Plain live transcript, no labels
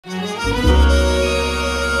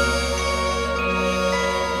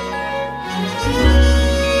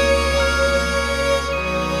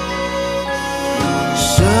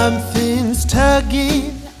Something's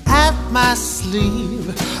tugging at my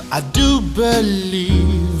sleeve. I do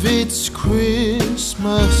believe it's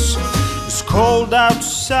Christmas. It's cold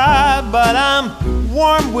outside, but I'm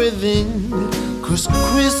warm within, 'cause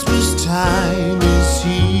Christmas time is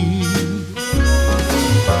here.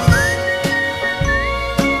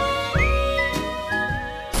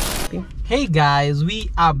 Hey guys, we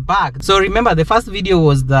are back. So remember, the first video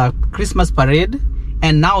was the Christmas parade,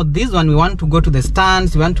 and now this one we want to go to the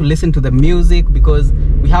stands. We want to listen to the music because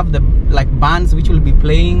we have the bands which will be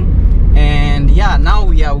playing. And yeah, now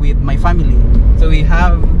we are with my family. So we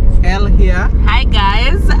have Elle here. Hi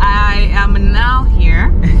guys, I am now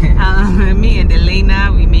here. Me and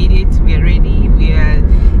Elena, we made it. We are ready. We are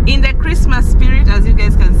in the Christmas spirit, as you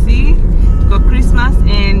guys can see. For Christmas,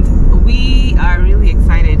 and we are really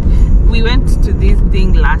excited. We went to this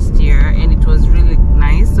thing last year and it was really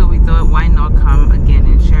nice, so we thought, why not come again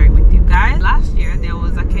and share it with you guys. Last year there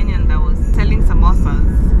was a Kenyan that was selling samosas.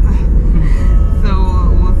 So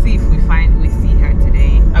we'll see if we see her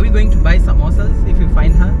today. Are we going to buy samosas if we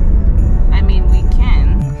find her? I mean, we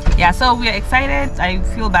can. Yeah, so we are excited. I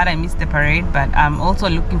feel bad I missed the parade, but I'm also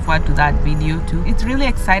looking forward to that video too. It's really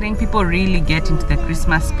exciting. People really get into the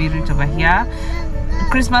Christmas spirit over here.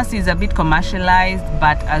 Christmas is a bit commercialized,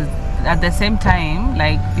 but at the same time,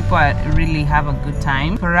 people really have a good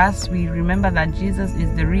time. For us, we remember that Jesus is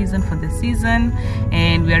the reason for the season,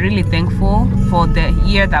 and we are really thankful for the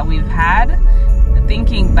year that we've had.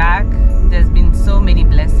 Thinking back, there's been so many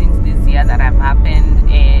blessings this year that have happened,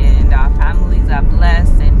 and our families are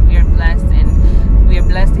blessed, and we are blessed, and we are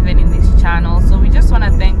blessed even in this channel. So we just want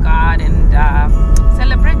to thank God and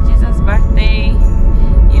celebrate Jesus' birthday,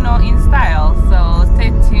 you know, in style. So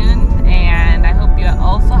stay tuned, and I hope you're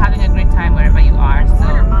also having a great time wherever you are. So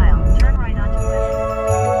turn right onto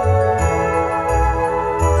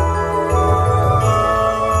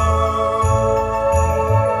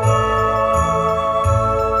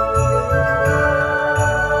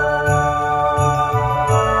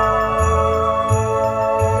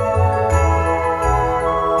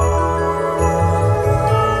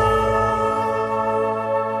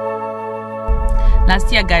last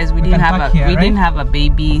year, guys, we didn't have a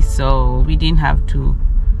baby, so we didn't have to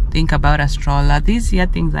think about a stroller. This year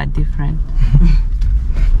things are different.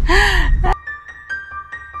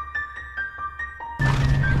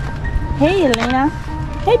 Hey Elena.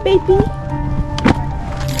 Hey baby.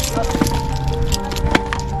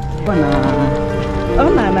 Oh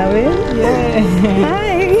Nana, yeah.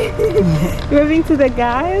 Hi. Waving to the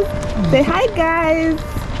guys. Say hi guys.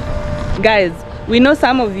 Guys, we know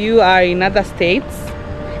some of you are in other states,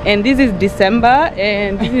 and this is December,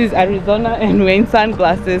 and this is Arizona, and we're in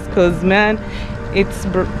sunglasses because, man, it's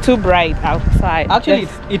too bright outside. Actually,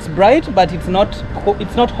 it's bright, but it's not hot.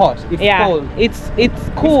 It's cold. It's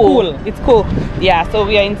cool. It's cool. Yeah, so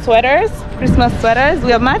we are in sweaters, Christmas sweaters.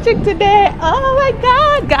 We are matching today. Oh my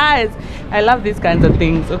God, guys, I love these kinds of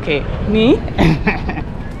things. Okay, me.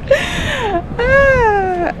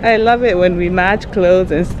 I love it when we match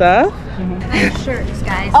clothes and stuff. Nice shirts,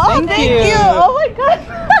 guys. Oh, thank you. Oh my God.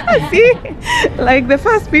 See, like the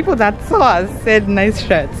first people that saw us said nice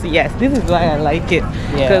shirts. Yes, this is why I like it,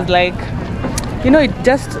 because you know, it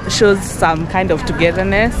just shows some kind of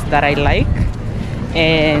togetherness that I like,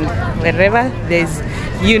 and wherever there's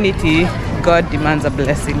unity, God demands a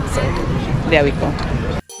blessing. So there we go.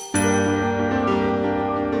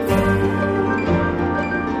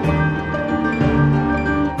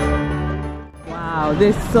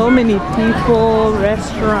 There's so many people,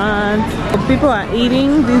 restaurants, people are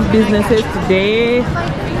eating. These businesses today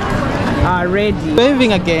are ready.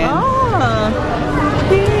 Waving again.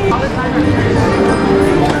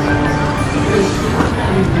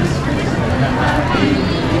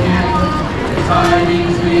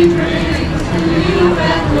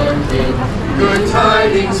 Good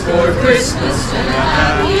tidings for Christmas and a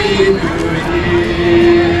Happy New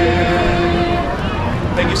Year.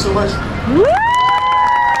 Thank you so much. Woo!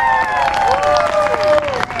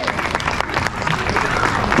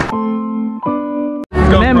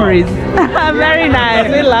 Memories. Very nice.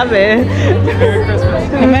 We love it. Merry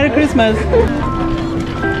Christmas. Merry Christmas.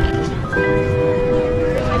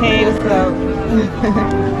 Hey, what's up?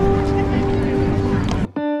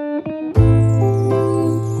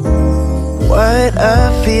 What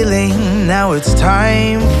a feeling. Now it's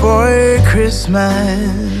time for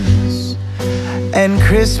Christmas. And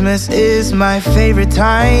Christmas is my favorite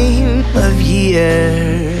time of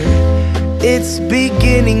year. It's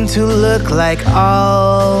beginning to look like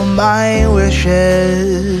all my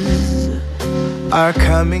wishes are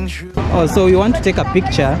coming true. Oh, so you want to take a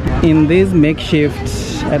picture in this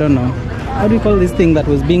makeshift, I don't know, how do you call this thing that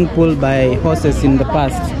was being pulled by horses in the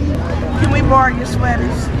past? Can we borrow your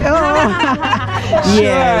sweaters? Oh.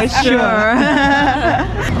 Yeah, sure.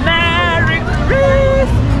 Merry Christmas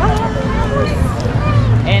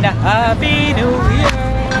and a Happy New Year.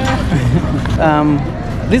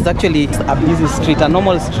 This is actually a busy street, a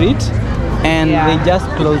normal street, and they just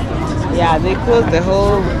closed it. Yeah, they closed the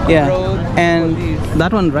whole road. And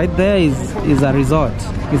that one right there is a resort.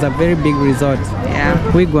 It's a very big resort. Yeah.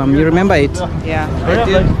 Wigwam, you remember it? Yeah, I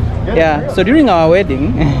do. Yeah, so during our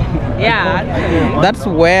wedding, Yeah. that's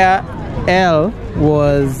where Elle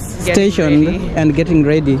was stationed and getting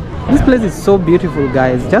ready. This place is so beautiful,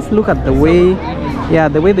 guys. Just look at the way,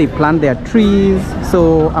 the way they plant their trees.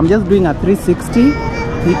 So I'm just doing a 360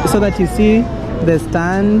 so that you see the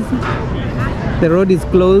stands. The road is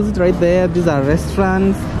closed right there. These are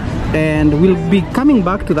restaurants, and we'll be coming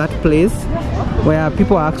back to that place where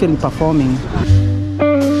people are actually performing.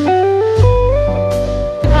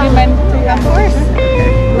 Of course.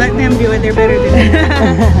 Let them do it. They're better than me.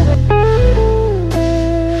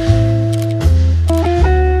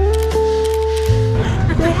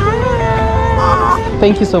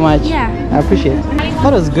 Thank you so much. Yeah. I appreciate it.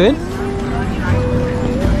 That was good.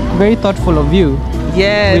 Very thoughtful of you.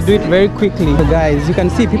 Yes. We do it very quickly. So guys, you can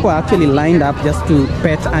see people are actually lined up just to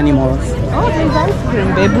pet animals. Oh, there's ice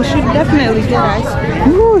cream, babe. We should definitely get ice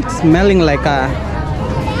cream. Ooh, it's smelling like an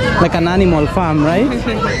animal farm, right?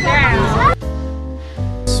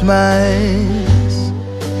 Christmas,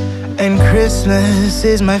 and Christmas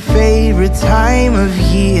is my favorite time of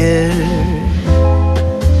year.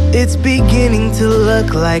 It's beginning to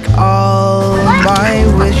look like all my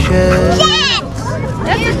wishes.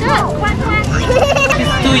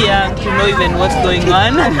 She's too young to know even what's going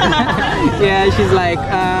on. Yeah, she's like,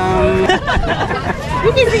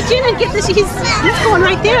 You can reach in and get this. He's going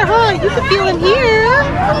right there, huh? You can feel him here.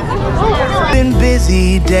 Been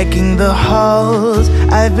busy decking the halls.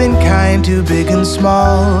 I've been kind to big and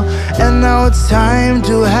small, and now it's time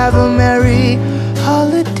to have a merry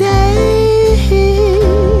holiday.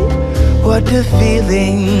 What a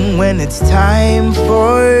feeling when it's time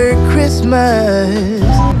for Christmas.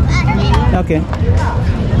 okay.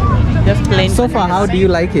 Just plain. So far, how do you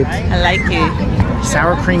like it? I like it.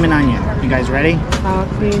 Sour cream and onion. You guys ready? Sour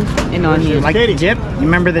cream and onion. Like the dip? You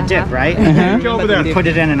remember the dip, right? Meet you over there. Put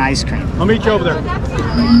it in an ice cream. I'll meet you over there.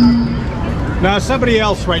 Now somebody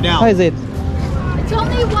else right now. How is it? It's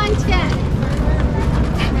only 110.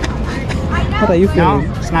 What are you No? feeling?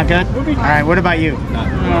 It's not good? Alright, what about you?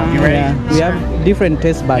 You ready? Yeah, we have different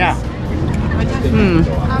taste buds. Yeah.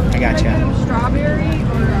 I got you.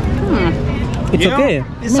 It's okay.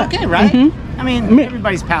 It's okay, right? I mean,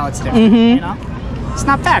 everybody's palate's different, you know? It's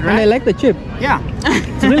not bad, And I right? like the chip. Yeah.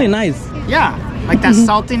 It's really nice. Yeah. Like that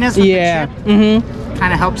saltiness with Yeah. the chip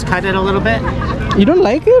kind of helps cut it a little bit. You don't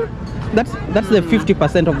like it? That's the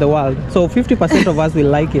 50% of the world. So 50% of us will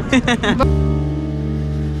like it.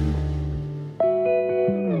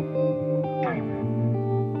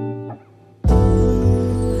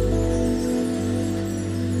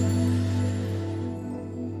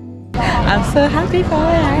 I'm so happy for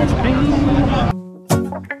ice cream.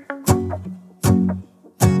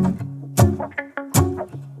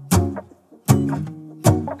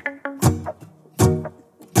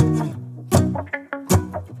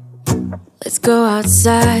 Let's go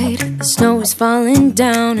outside, the snow is falling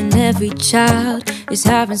down and every child is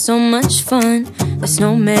having so much fun. The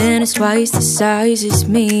snowman is twice the size as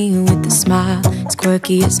me, with a smile as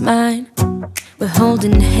quirky as mine. We're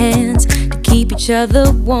holding hands to keep each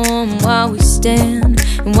other warm while we stand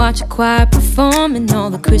and watch a choir performing all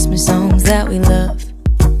the Christmas songs that we love.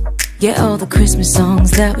 Yeah, all the Christmas songs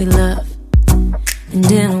that we love. And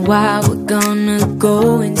in a while we're gonna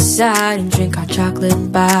go inside and drink our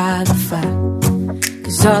chocolate by the fire.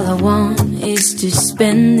 'Cause all I want is to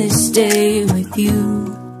spend this day with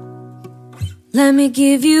you. Let me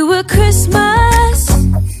give you a Christmas,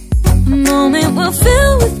 a moment we'll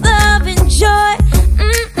fill with love and joy.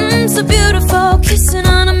 So beautiful, kissing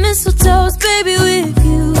on a mistletoe, baby, with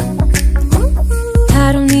you.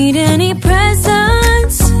 I don't need any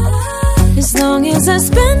presents, as long as I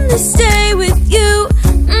spend this day with you.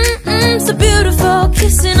 So beautiful,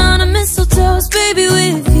 kissing on a mistletoe, baby,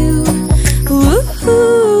 with you. Ooh.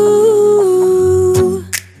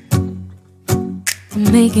 I'm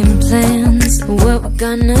making plans for what we're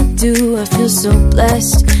gonna do. I feel so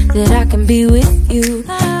blessed that I can be with you,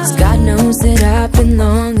 'cause God knows that I've been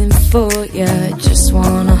longing for you. I just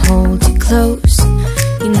wanna hold you close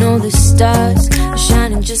You know the stars are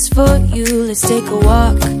shining just for you. Let's take a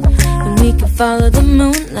walk and we can follow the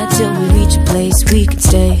moonlight till we reach a place we can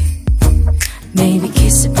stay. Maybe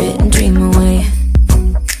kiss a bit and dream away.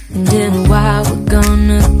 And in a while we're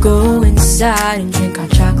gonna go inside and drink our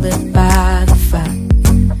chocolate by the fire.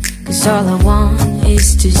 'Cause all I want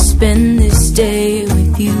is to spend this day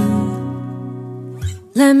with you.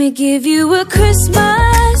 Let me give you a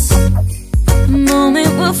Christmas, a moment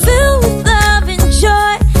we'll fill with love and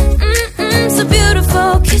joy. So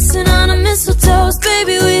beautiful, kissing on a mistletoe,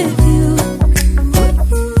 baby, with you.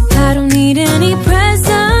 I don't need any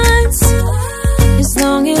presents, as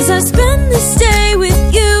long as I spend this day with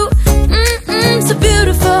you. So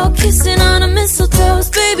beautiful, kissing on a mistletoe,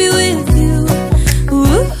 baby, with you.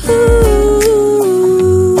 Ooh,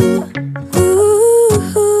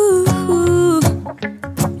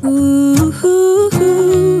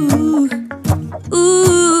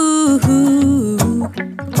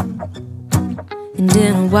 and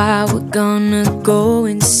in a while we're gonna go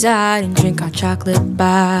inside and drink our chocolate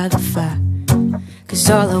by the fire. 'Cause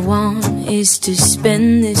all I want is to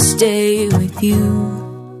spend this day with you.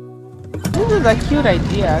 This is a cute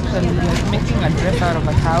idea actually, like making a dress out of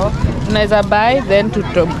a towel. Unaweza buy then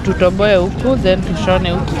tutoboe huku then tushone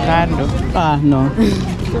huku kando. Ah, no.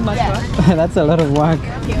 Too much work. That's a lot of work.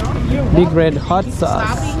 Big red hot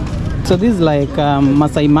sauce. So this is like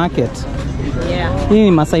Masai Market. Yeah. Hii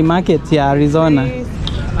ni Masai Market ya Arizona.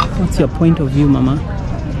 What's your point of view, Mama?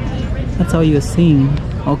 That's how you're seeing.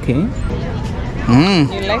 Okay. You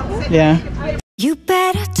like it? Yeah. You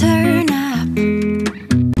better turn up.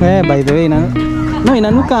 Yeah, by the way, no,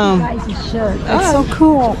 inanuka. It's so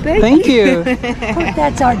cool. Thank you.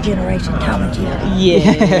 That's our generation, Tom and Jerry. Yeah.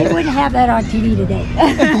 They wouldn't have that on TV today.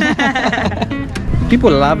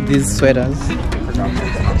 People love these sweaters.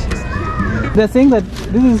 They're saying that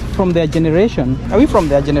this is from their generation. Are we from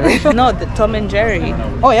their generation? No, the Tom and Jerry.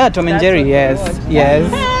 Oh yeah, Tom and That's Jerry. what Yes, it was.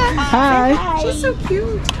 yes. Hi. She's so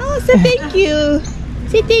cute. Oh, say thank you.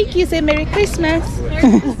 Say thank you. Say Merry Christmas.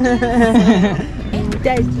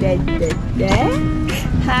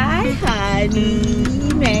 Hi,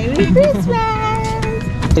 honey. Merry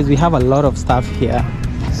Christmas. We have a lot of stuff here.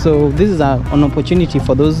 So this is an opportunity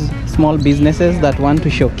for those small businesses that want to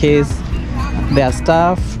showcase their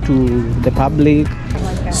stuff to the public.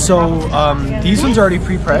 So these ones are already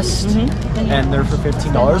pre-pressed, and they're for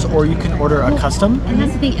 $15. Or you can order a custom And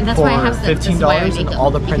that's the thing, and that's for why I have some, $15, and all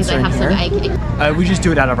the prints are in here. We just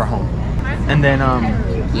do it out of our home, and then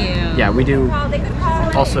yeah, we do.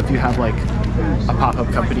 Also, if you have like a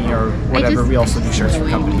pop-up company or whatever, we also do shirts for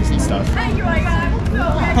companies and stuff.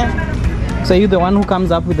 So you're the one who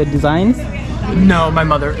comes up with the designs? No, my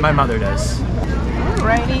mother does.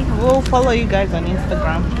 Alrighty, we'll follow you guys on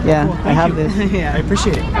Instagram. Yeah, I have this. Yeah. I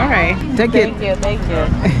appreciate it. All right. Take it. Thank you.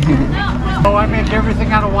 Oh, I make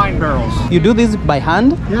everything out of wine barrels. You do this by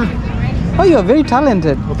hand? Yeah. Oh, you're very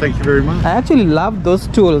talented. Well, thank you very much. I actually love those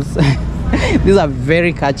tools. These are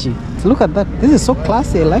very catchy. So look at that. This is so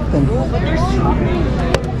classy. I like them.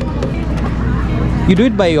 You do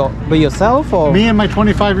it by yourself, or? Me and my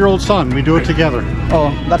 25-year-old son, we do it together.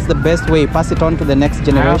 Oh, that's the best way. Pass it on to the next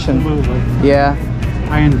generation. Absolutely. Yeah.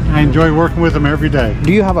 I enjoy working with him every day.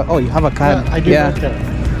 Do you have a? Oh, you have a card. Yeah, I do. Right there.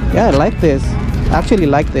 Yeah, I like this. I actually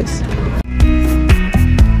like this.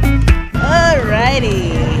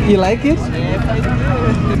 Alrighty. You like it?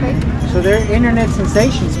 So they're internet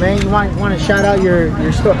sensations, man. You want to shout out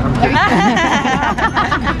your store?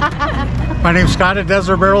 My name's Scott at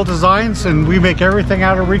Desert Barrel Designs, and we make everything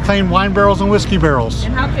out of reclaimed wine barrels and whiskey barrels.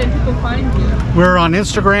 And how can people find you? We're on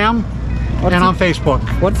Instagram and on Facebook.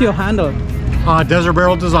 What's your handle? Desert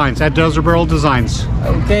Barrel Designs, at Desert Barrel Designs.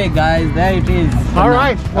 Okay, guys, there it is. All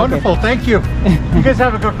right, wonderful. Okay. Thank you. You guys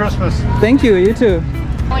have a good Christmas. Thank you. You too.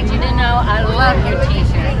 I want you to know I love your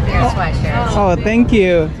t-shirt, your sweatshirt. Oh, thank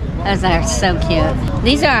you. Those are so cute.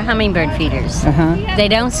 These are hummingbird feeders. They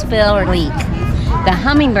don't spill or leak. The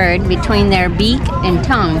hummingbird, between their beak and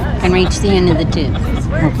tongue, can reach the end of the tube.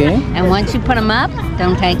 Okay. And once you put them up,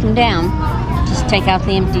 don't take them down. Just take out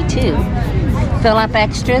the empty tube. Fill up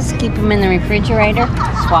extras, keep them in the refrigerator,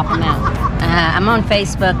 swap them out. I'm on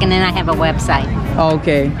Facebook, and then I have a website.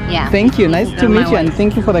 Okay. Yeah. Thank you. Nice to On my meet you, and way.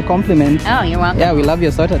 thank you for the compliment. Oh, you're welcome. Yeah, we love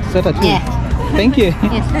your sweater too. Yeah. Thank you.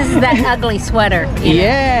 Yes, this is that ugly sweater. you know.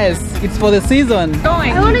 Yes, it's for the season.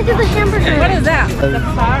 I want to do the hamburger. What is that?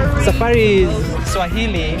 Safari is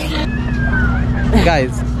Swahili.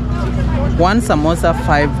 Guys, one samosa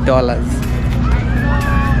 $5.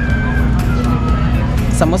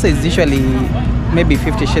 Samosa is usually maybe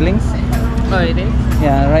 50 shillings. Oh, it is?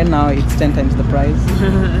 Yeah, right now it's 10 times the price.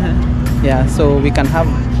 Yeah, so we can have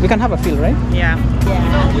a feel, right? Yeah.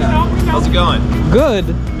 How's it going? Good.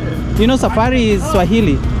 You know, safari is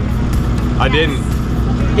Swahili. I didn't.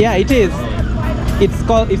 Yeah, it is.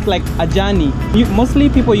 It's like a journey. Mostly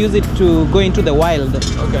people use it to go into the wild.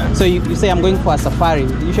 Okay. So you say I'm going for a safari,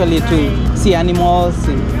 usually to see animals.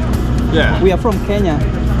 Yeah. We are from Kenya.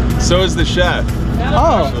 So is the chef.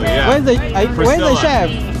 Oh, actually, yeah. Where's the chef?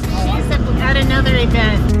 She's at another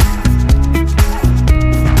event.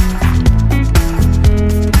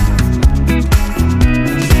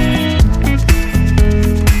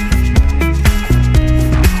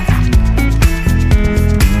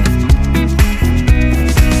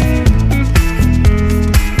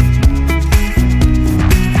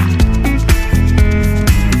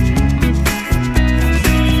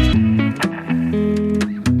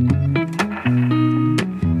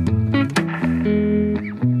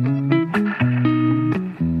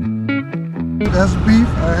 That's beef.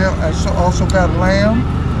 I also got lamb.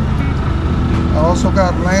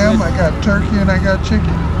 I got turkey, and I got chicken.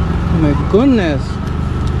 Oh my goodness.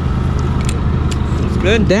 It's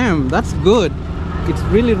good. Damn, that's good. It's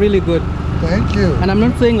really, really good. Thank you. And I'm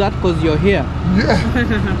not saying that because you're here.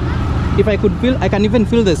 Yeah. If I could feel, I can even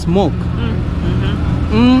feel the smoke.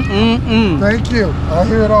 Thank you. I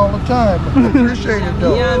hear it all the time. I appreciate it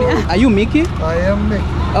though. Are you Mickey? I am Mickey.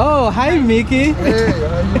 Oh, hi Mickey. Hey,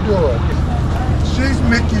 how you doing? She's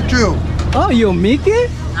Mickey too. Oh, you're Mickey?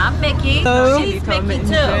 I'm Mickey. Hello. She's Mickey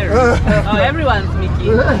too. Oh, everyone's Mickey.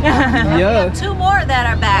 Yeah. Two more that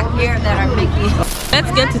are back here that are Mickey.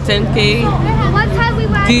 Let's get to 10K What time we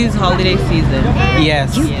went? this holiday season.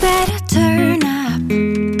 Yes. You better turn up.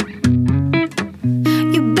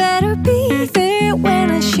 You better be there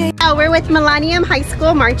when I shake. We're with Millennium High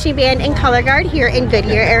School Marching Band and Color Guard here in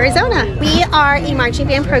Goodyear, Arizona. We are a marching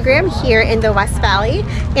band program here in the West Valley,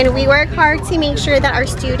 and we work hard to make sure that our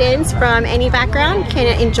students from any background can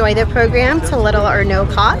enjoy the program to little or no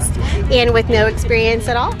cost and with no experience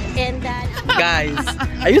at all. And that Guys,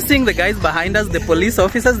 are you seeing the guys behind us, the police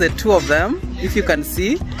officers, the two of them, if you can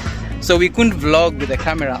see? So we couldn't vlog with the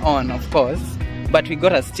camera on, of course, but we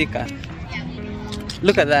got a sticker.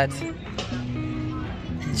 Look at that.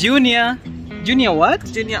 Junior what?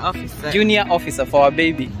 Junior officer. Junior officer for our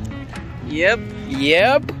baby. Yep.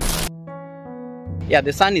 Yeah,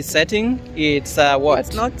 the sun is setting. It's what?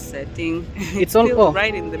 It's not setting. It's all still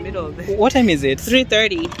right in the middle of the... What time is it?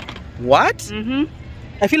 3:30. What?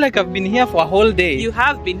 I feel like I've been here for a whole day. You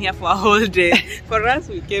have been here for a whole day. For us,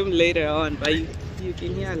 we came later on, but you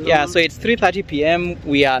came here alone. Yeah, so it's 3:30 p.m.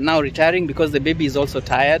 We are now retiring because the baby is also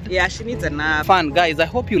tired. Yeah, she needs a nap. Fun, guys. I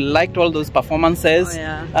hope you liked all those performances, Oh,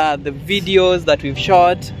 yeah. the videos that we've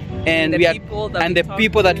shot, and the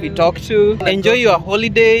people that we talked to. Enjoy your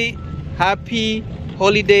holiday. Happy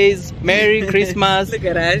holidays. Merry Christmas. Look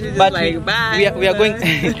at her. She's just But like, bye. we are going.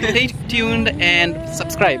 Stay tuned and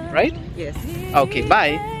subscribe, right? Yes. Okay,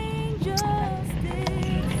 bye.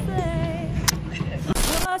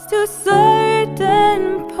 To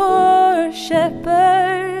certain poor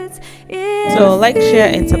shepherds. So like, share,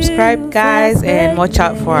 and subscribe, guys, and watch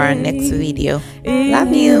out for our next video.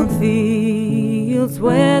 Love you. Fields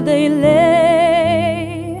where they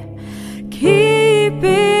lay,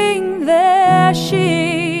 keeping their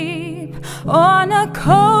sheep on a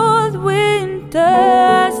cold winter